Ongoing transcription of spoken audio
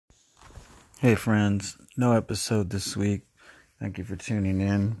Hey friends, no episode this week. Thank you for tuning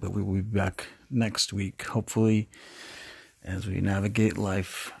in, but we will be back next week, hopefully, as we navigate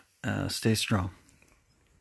life. Stay strong.